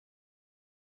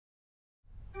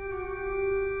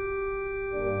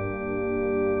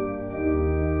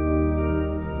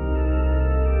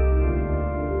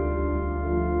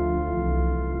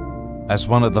As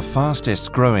one of the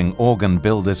fastest growing organ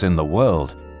builders in the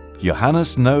world,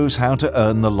 Johannus knows how to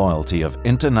earn the loyalty of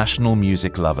international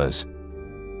music lovers.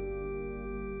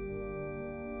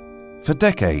 For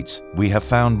decades, we have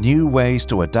found new ways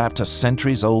to adapt a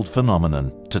centuries-old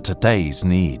phenomenon to today's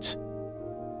needs.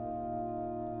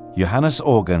 Johannus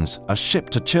organs are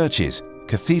shipped to churches,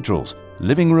 cathedrals,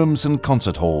 living rooms and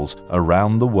concert halls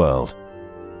around the world.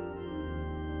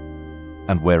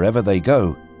 And wherever they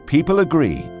go, people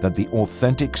agree that the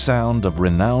authentic sound of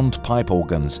renowned pipe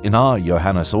organs in our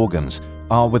Johannus organs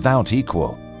are without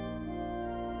equal.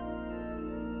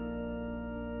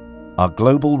 Our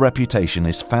global reputation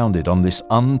is founded on this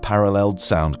unparalleled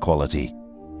sound quality.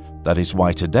 That is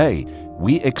why today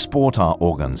we export our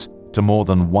organs to more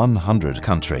than 100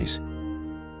 countries.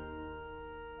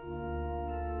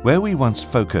 Where we once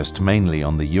focused mainly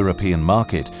on the European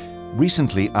market,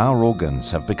 recently our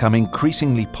organs have become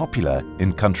increasingly popular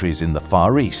in countries in the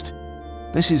Far East.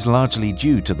 This is largely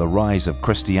due to the rise of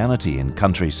Christianity in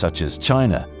countries such as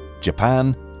China,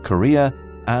 Japan, Korea,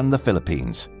 and the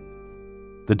Philippines.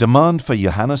 The demand for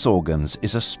Johannus organs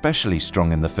is especially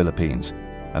strong in the Philippines,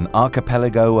 an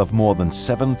archipelago of more than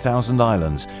 7,000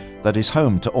 islands that is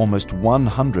home to almost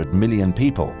 100 million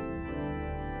people.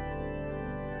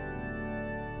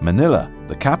 Manila,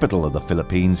 the capital of the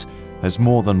Philippines, has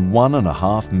more than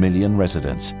 1.5 million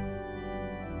residents.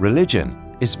 Religion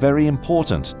is very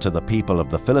important to the people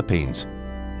of the Philippines.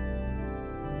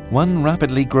 One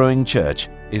rapidly growing church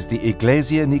is the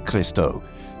Iglesia ni Cristo,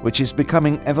 which is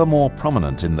becoming ever more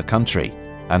prominent in the country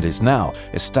and is now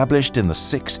established in the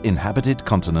 6 inhabited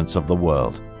continents of the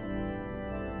world.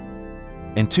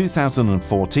 In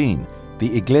 2014,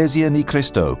 the Iglesia ni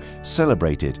Cristo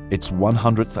celebrated its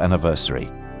 100th anniversary.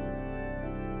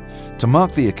 To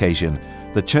mark the occasion,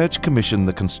 the church commissioned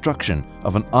the construction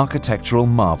of an architectural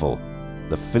marvel,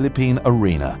 the Philippine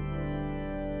Arena.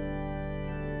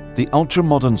 The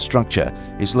ultra-modern structure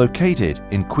is located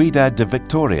in Ciudad de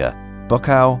Victoria,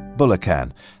 Bocao,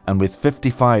 Bulacan, and with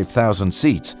 55,000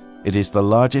 seats, it is the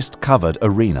largest covered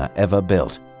arena ever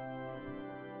built.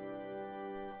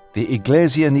 The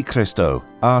Iglesia ni Cristo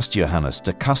asked Johannus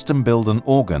to custom build an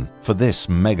organ for this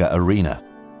mega arena.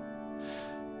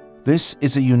 This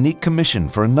is a unique commission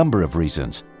for a number of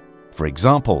reasons. For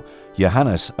example,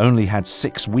 Johannus only had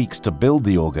 6 weeks to build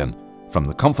the organ, from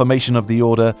the confirmation of the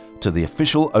order to the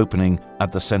official opening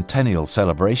at the centennial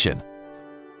celebration.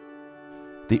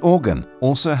 The organ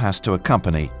also has to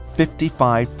accompany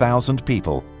 55,000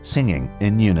 people singing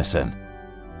in unison.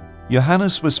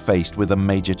 Johannus was faced with a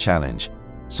major challenge,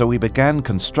 so he began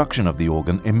construction of the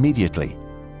organ immediately.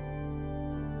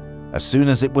 As soon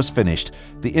as it was finished,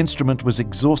 the instrument was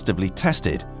exhaustively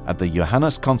tested at the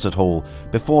Johannus Concert Hall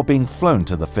before being flown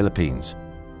to the Philippines.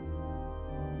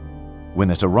 When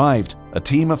it arrived, a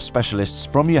team of specialists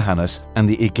from Johannus and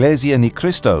the Iglesia ni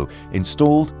Cristo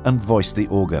installed and voiced the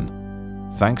organ.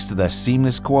 Thanks to their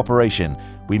seamless cooperation,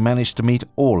 we managed to meet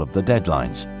all of the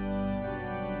deadlines.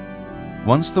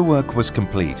 Once the work was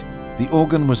complete, the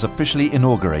organ was officially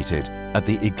inaugurated at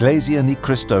the Iglesia ni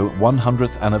Cristo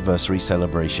 100th anniversary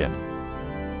celebration.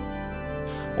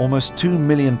 Almost 2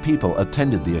 million people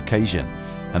attended the occasion,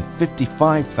 and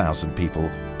 55,000 people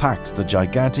packed the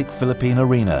gigantic Philippine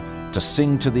arena to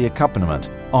sing to the accompaniment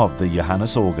of the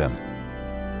Johannus organ.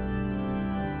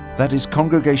 That is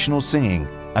congregational singing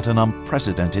at an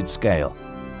unprecedented scale.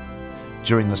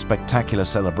 During the spectacular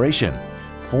celebration,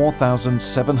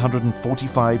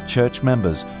 4,745 church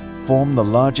members formed the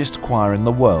largest choir in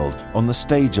the world on the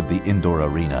stage of the indoor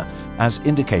arena, as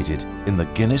indicated in the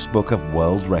Guinness Book of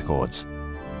World Records.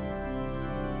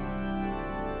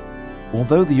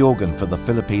 Although the organ for the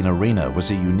Philippine arena was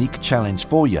a unique challenge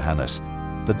for Johannus,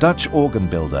 the Dutch organ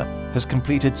builder has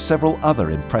completed several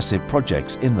other impressive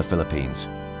projects in the Philippines.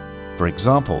 For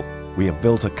example, we have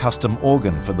built a custom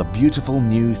organ for the beautiful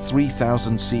new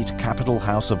 3,000-seat Capitol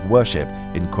House of Worship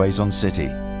in Quezon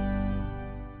City.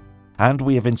 And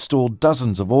we have installed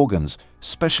dozens of organs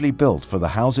specially built for the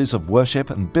houses of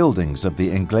worship and buildings of the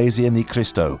Iglesia ni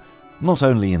Cristo, not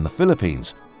only in the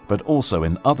Philippines, but also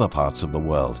in other parts of the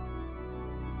world.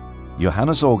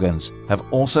 Johannus organs have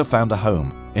also found a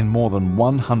home in more than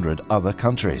 100 other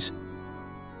countries.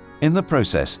 In the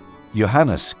process,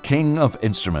 Johannus, King of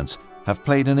Instruments, have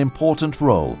played an important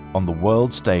role on the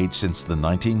world stage since the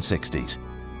 1960s,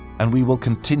 and we will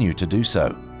continue to do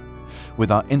so. With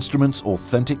our instrument's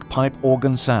authentic pipe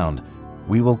organ sound,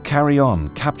 we will carry on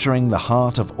capturing the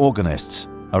heart of organists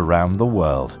around the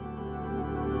world.